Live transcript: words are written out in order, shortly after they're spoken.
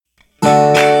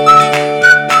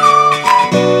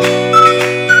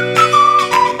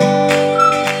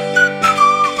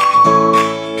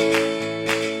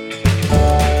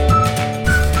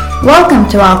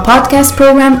to our podcast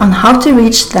program on how to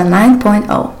reach the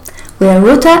 9.0. We are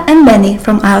Ruta and Benny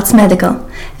from IELTS Medical,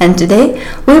 and today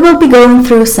we will be going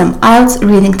through some IELTS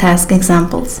reading task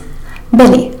examples.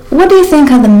 Benny, what do you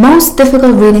think are the most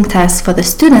difficult reading tasks for the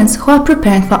students who are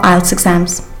preparing for IELTS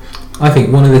exams? I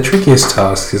think one of the trickiest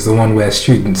tasks is the one where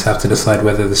students have to decide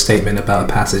whether the statement about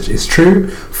a passage is true,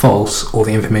 false, or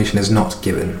the information is not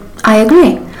given. I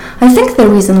agree. I think the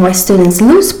reason why students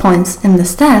lose points in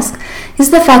this task is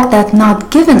the fact that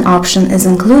not given option is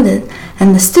included,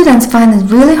 and the students find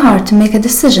it really hard to make a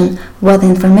decision whether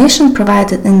information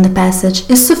provided in the passage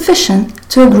is sufficient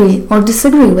to agree or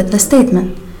disagree with the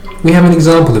statement. We have an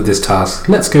example of this task.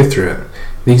 Let's go through it.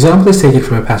 The example is taken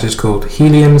from a passage called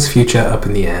Helium's Future Up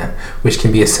in the Air, which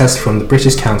can be accessed from the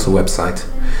British Council website.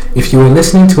 If you are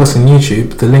listening to us on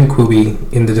YouTube, the link will be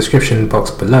in the description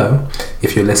box below.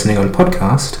 If you're listening on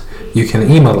podcast, you can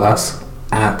email us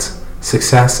at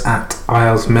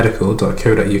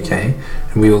success@ieltsmedical.co.uk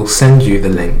and we will send you the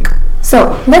link.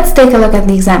 So, let's take a look at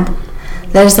the example.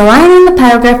 There's a line in the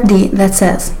paragraph D that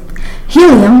says,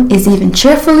 helium is even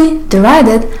cheerfully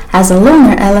derided as a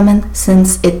loner element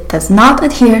since it does not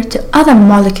adhere to other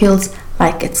molecules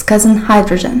like its cousin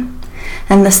hydrogen.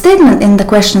 And the statement in the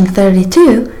question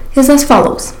 32 is as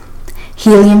follows.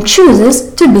 Helium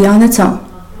chooses to be on its own.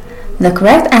 The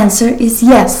correct answer is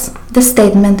yes, the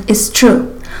statement is true.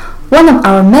 One of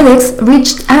our medics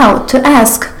reached out to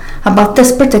ask about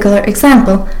this particular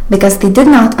example because they did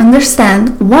not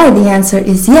understand why the answer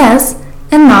is yes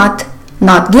and not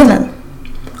given.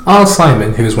 R.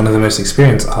 Simon, who is one of the most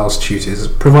experienced IELTS tutors,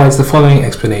 provides the following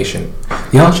explanation.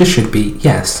 The answer should be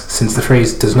yes, since the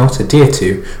phrase does not adhere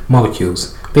to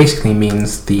molecules basically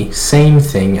means the same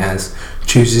thing as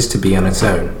chooses to be on its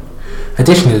own.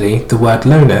 Additionally, the word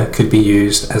loner could be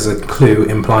used as a clue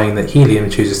implying that helium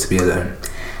chooses to be alone.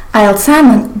 IELTS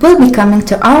Simon will be coming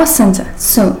to our center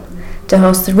soon to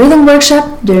host a reading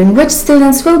workshop during which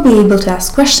students will be able to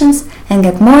ask questions and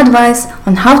get more advice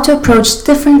on how to approach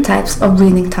different types of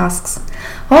reading tasks.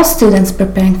 All students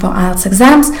preparing for IELTS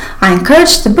exams are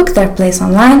encouraged to book their place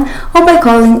online or by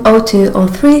calling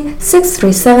 0203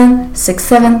 637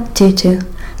 6722.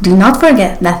 Do not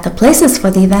forget that the places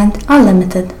for the event are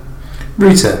limited.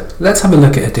 Ruta, let's have a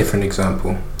look at a different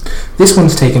example. This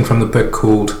one's taken from the book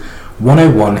called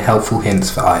 101 Helpful Hints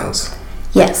for IELTS.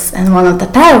 Yes, and one of the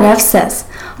paragraphs says,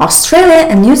 Australia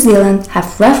and New Zealand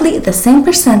have roughly the same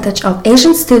percentage of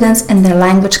Asian students in their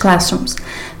language classrooms,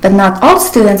 but not all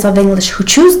students of English who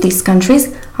choose these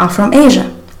countries are from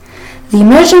Asia. The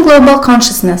emerging global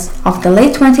consciousness of the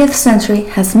late 20th century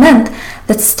has meant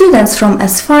that students from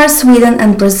as far as Sweden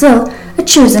and Brazil are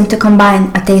choosing to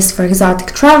combine a taste for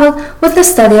exotic travel with the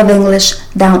study of English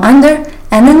down under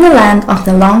and in the land of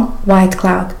the long white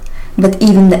cloud. But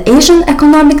even the Asian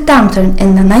economic downturn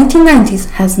in the 1990s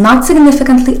has not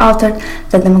significantly altered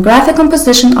the demographic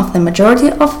composition of the majority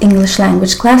of English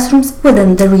language classrooms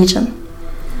within the region.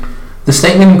 The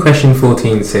statement in question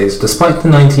 14 says, despite the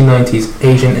 1990s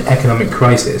Asian economic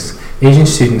crisis, Asian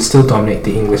students still dominate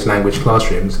the English language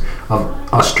classrooms of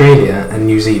Australia and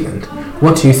New Zealand.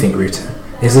 What do you think, Ruta?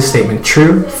 Is this statement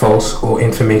true, false, or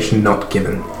information not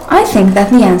given? I think that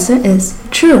the answer is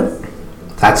true.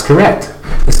 That's correct.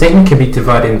 The statement can be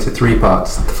divided into three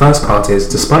parts. The first part is,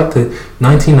 despite the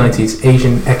 1990s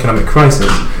Asian economic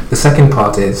crisis. The second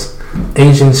part is,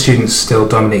 Asian students still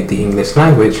dominate the English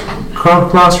language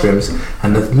classrooms.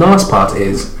 And the last part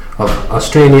is, of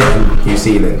Australia and New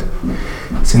Zealand.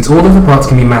 Since all of the parts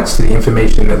can be matched to the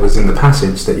information that was in the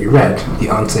passage that you read, the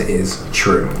answer is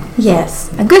true.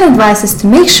 Yes, a good advice is to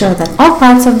make sure that all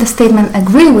parts of the statement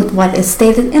agree with what is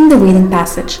stated in the reading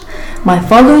passage. By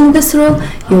following this rule,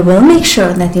 you will make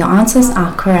sure that your answers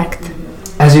are correct.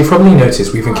 As you've probably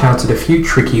noticed, we've encountered a few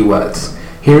tricky words.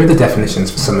 Here are the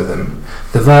definitions for some of them.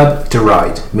 The verb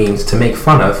deride means to make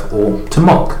fun of or to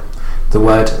mock. The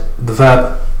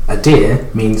verb adhere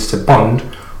means to bond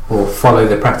or follow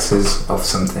the practices of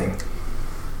something.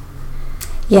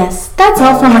 Yes, that's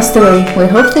all from us today. We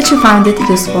hope that you found it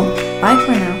useful. Bye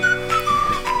for now.